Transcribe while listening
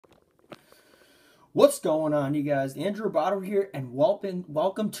What's going on, you guys? Andrew Roboto here, and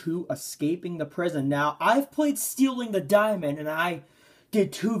welcome to Escaping the Prison. Now, I've played Stealing the Diamond, and I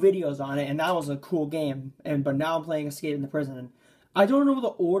did 2 videos on it, and that was a cool game. But now I'm playing Escaping the Prison. And I don't know the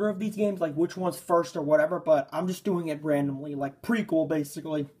order of these games, like which one's first or whatever, but I'm just doing it randomly, like prequel,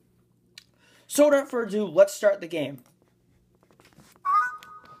 basically. So without further ado, let's start the game.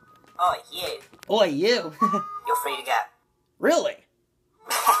 Oh, you. Oh, you. You're free to go. Really?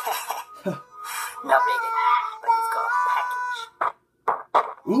 Not really, but you've got a package.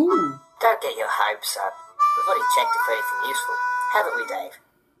 Ooh. Don't get your hopes up. We've already checked it for anything useful, haven't we, Dave?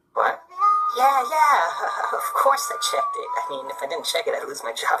 What? Yeah, of course I checked it. I mean, if I didn't check it, I'd lose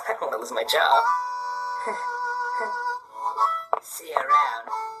my job. I don't want to lose my job. See you around.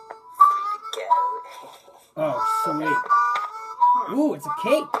 Free to go. Oh, sweet. Ooh, it's a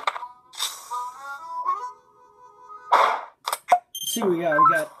cake. Let's see what we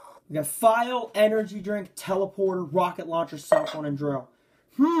got. We got file, energy drink, teleporter, rocket launcher, cell phone, and drill.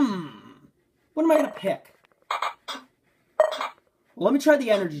 What am I gonna pick? Well, let me try the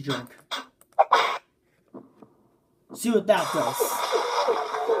energy drink. See what that does.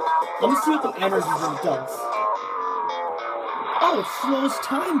 Let me see what the energy drink does. Oh, it slows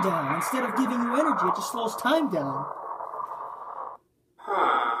time down. Instead of giving you energy, it just slows time down.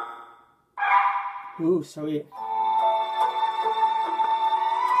 Ooh, sweet.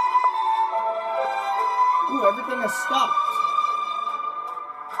 Ooh, everything has stopped.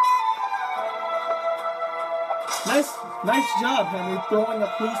 Nice job, Henry, throwing a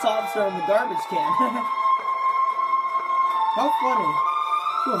police officer in the garbage can. How funny.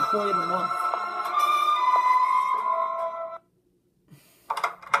 Ooh, employee of the month.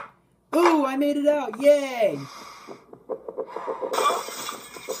 Ooh, I made it out. Yay!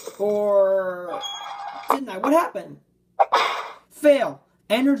 Or didn't I? What happened? Fail.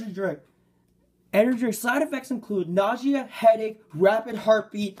 Energy drink. Energy drink side effects include nausea, headache, rapid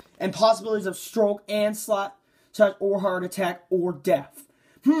heartbeat, and possibilities of stroke and or heart attack or death.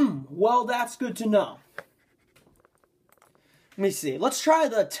 Well, that's good to know. Let me see. Let's try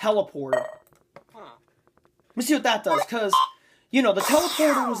the teleporter. Let me see what that does, because, you know, the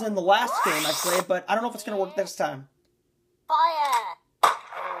teleporter was in the last game I played, but I don't know if it's going to work this time. Fire!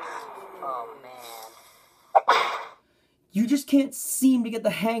 Oh, man. You just can't seem to get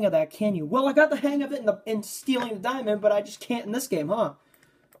the hang of that, can you? Well, I got the hang of it in Stealing the Diamond, but I just can't in this game, huh?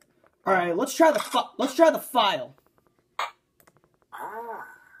 All right, let's try the file. Let's try the file.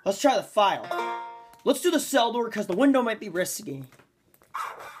 Let's do the cell door because the window might be risky.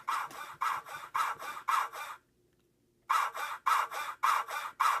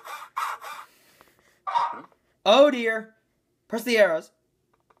 Oh dear! Press the arrows.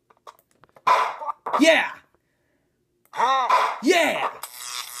 Yeah! Yeah!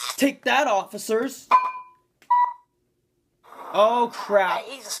 Take that, officers! Oh, crap.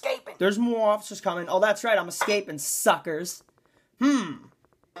 Hey, he's escaping. There's more officers coming. Oh, that's right. I'm escaping, suckers. Alright,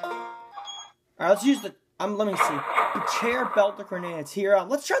 let's use the... let me see. The chair, belt, the grenades. Here,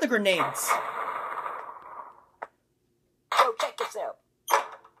 let's try the grenades. Go check yourself.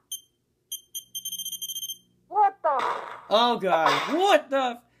 What the... Oh, God. What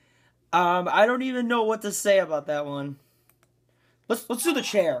the... I don't even know what to say about that one. Let's do the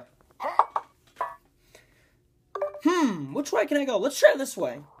chair. Which way can I go? Let's try this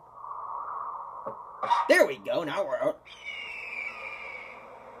way. There we go. Now we're out.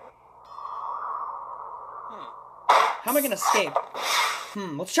 How am I gonna escape?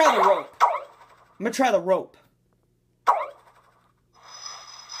 Let's try the rope. I'm gonna try the rope.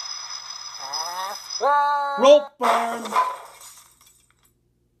 Rope burn.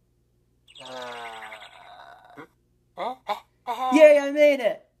 Yay, I made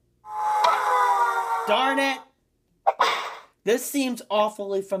it. Darn it. This seems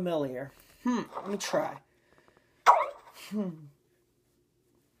awfully familiar. Let me try.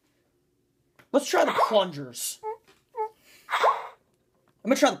 Let's try the plungers. I'm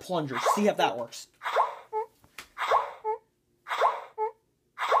gonna try the plungers, see if that works.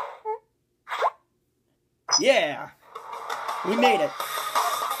 Yeah! We made it.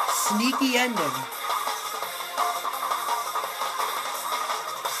 Sneaky ending.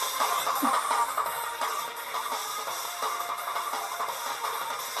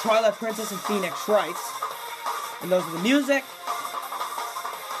 Twilight Princess and Phoenix Wright. And those are the music.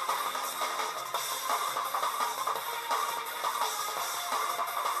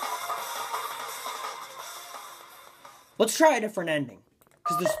 Let's try a different ending.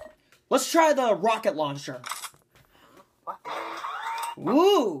 Let's try the rocket launcher.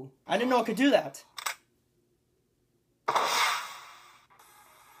 Woo! I didn't know it could do that.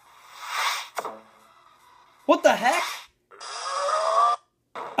 What the heck?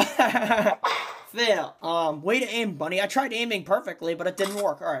 Fail. Way to aim, bunny. I tried aiming perfectly, but it didn't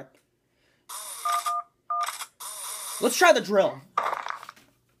work. Alright. Let's try the drill.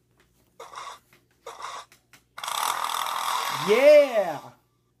 Yeah!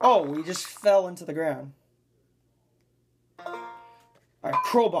 Oh, we just fell into the ground. Alright,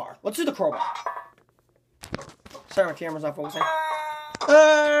 crowbar. Let's do the crowbar. Sorry, my camera's not focusing.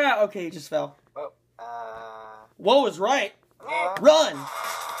 Okay, he just fell. Whoa is right. Run!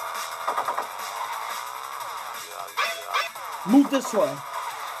 Move this way.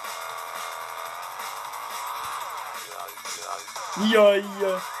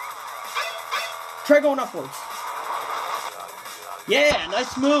 Yeah. Try going upwards. Yeah,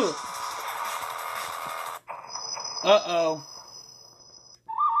 nice move. Uh-oh.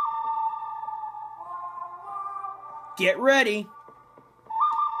 Get ready.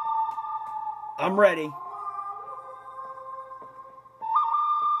 I'm ready.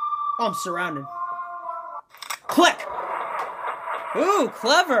 Oh, I'm surrounded. Click! Ooh,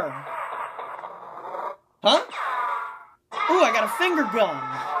 clever. Huh? Ooh, I got a finger gun.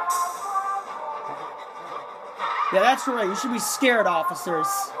 Yeah, that's right. You should be scared, officers.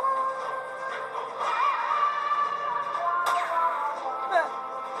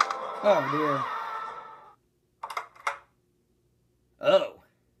 Oh, dear. Oh.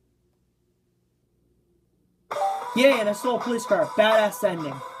 Yeah, and I stole a police car. Badass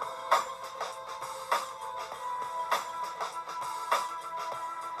ending.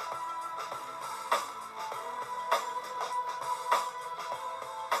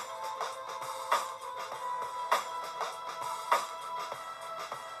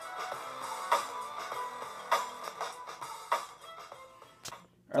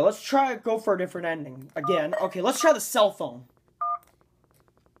 Alright, let's go for a different ending. Again. Okay, let's try the cell phone.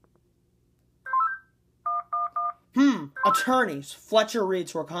 Attorneys. Fletcher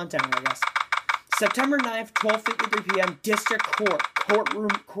Reeds were contacting, I guess. September 9th, 12:53 p.m. District Court. Courtroom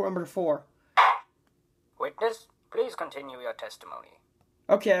number 4. Witness, please continue your testimony.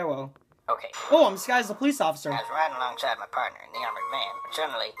 Okay, I will. Okay. Oh, I'm disguised as a police officer. I was riding alongside my partner in the armored van, but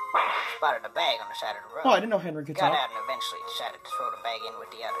suddenly spotted a bag on the side of the road. Oh, I didn't know Henry could Got talk. out and eventually decided to throw the bag in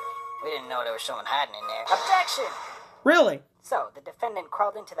with the others. We didn't know there was someone hiding in there. Objection! Really? So, the defendant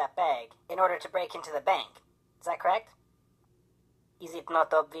crawled into that bag in order to break into the bank. Is that correct? Is it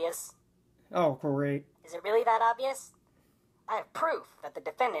not obvious? Oh, great. Is it really that obvious? I have proof that the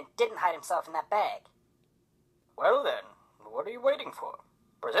defendant didn't hide himself in that bag. Well then, what are you waiting for?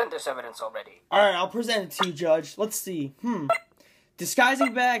 Present this evidence already. Alright, I'll present it to you, Judge. Let's see.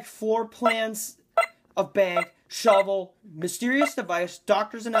 Disguising bag, floor plans of bag, shovel, mysterious device,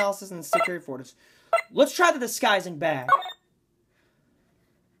 doctor's analysis, and security photos. Let's try the disguising bag.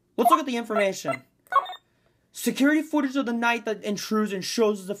 Let's look at the information. Security footage of the night that intrusion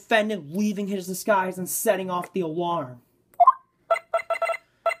shows the defendant leaving his disguise and setting off the alarm.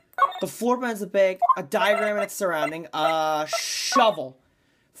 The floor plans of the bag, a diagram and its surrounding, a shovel.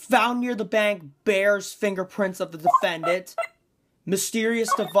 Found near the bank bears fingerprints of the defendant.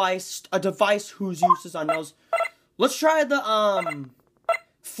 Mysterious device, a device whose use is unknown. Let's try the,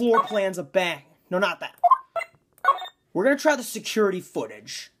 floor plans of bank. No, not that. We're gonna try the security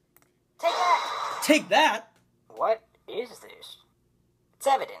footage. Take that! Take that? What is this? It's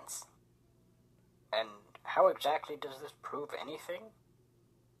evidence. And how exactly does this prove anything?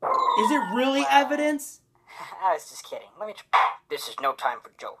 Is it really evidence? I was just kidding. This is no time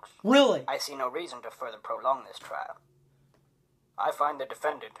for jokes. Really? I see no reason to further prolong this trial. I find the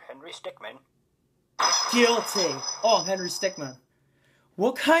defendant, Henry Stickmin, Guilty. Oh, I'm Henry Stickmin.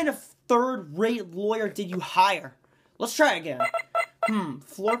 What kind of third-rate lawyer did you hire? Let's try again.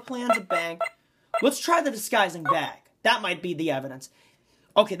 Floor plans of bank. Let's try the disguising bag. That might be the evidence.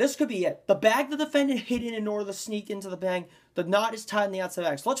 Okay, this could be it. The bag the defendant hid in order to sneak into the bank. The knot is tied in the outside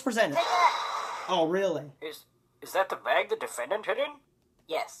bag. So let's present it. Oh, really? Is that the bag the defendant hid in?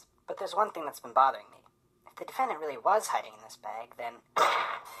 Yes, but there's one thing that's been bothering me. If the defendant really was hiding in this bag, then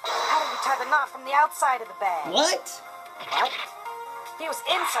how did he tie the knot from the outside of the bag? What? What? If he was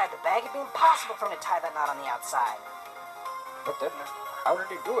inside the bag, it'd be impossible for him to tie that knot on the outside. But then, how did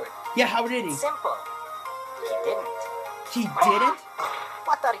he do it? Yeah, how did he? Simple. He didn't. He didn't?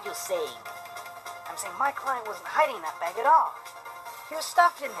 What are you saying? I'm saying my client wasn't hiding in that bag at all. He was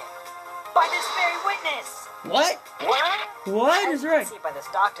stuffed in there. By this very witness! What? What is right? As you can see by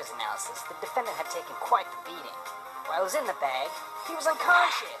this doctor's analysis, the defendant had taken quite the beating. While he was in the bag, he was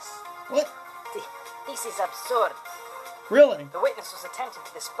unconscious. What? This is absurd. Really? The witness was attempting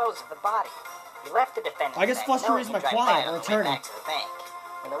to dispose of the body. He left the defendant. I guess Fletcher is my client or attorney. Back to the bank.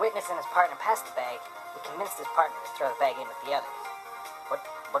 When the witness and his partner passed the bag, he convinced his partner to throw the bag in with the others.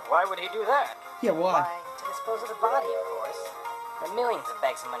 But why would he do that? Yeah, why? To dispose of the body, of course. There were millions of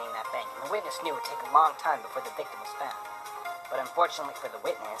bags of money in that bank, and the witness knew it would take a long time before the victim was found. But unfortunately for the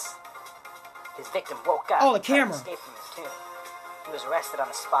witness, his victim woke up. Oh, the and tried to camera. escape from his tomb. He was arrested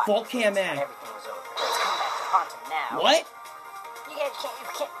on the spot. Full cam in. Everything was over. It's come back to haunt him now. What? You guys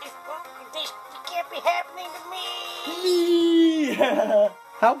can't be happening to me.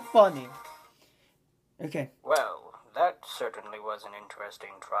 How funny. Okay. Well, that certainly was an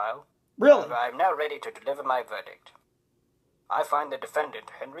interesting trial. Really? I'm now ready to deliver my verdict. I find the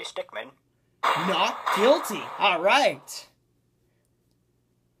defendant, Henry Stickmin, Not guilty. All right.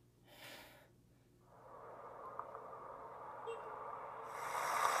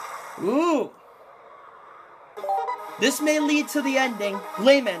 Ooh. This may lead to the ending,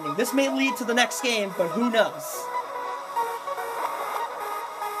 lame ending. This may lead to the next game, but who knows?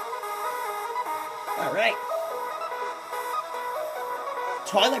 All right.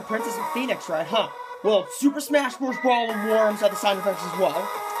 Twilight Princess and Phoenix, right? Huh? Well, Super Smash Bros. Brawl and Worms are the sound effects as well.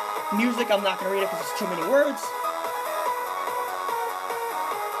 Music, I'm not going to read it because it's too many words.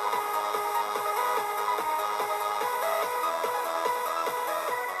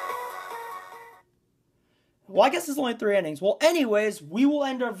 Well, I guess there's only 3 endings. Well, anyways, we will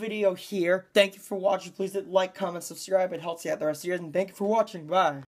end our video here. Thank you for watching. Please hit like, comment, subscribe. It helps you out the rest of the year. And thank you for watching. Bye.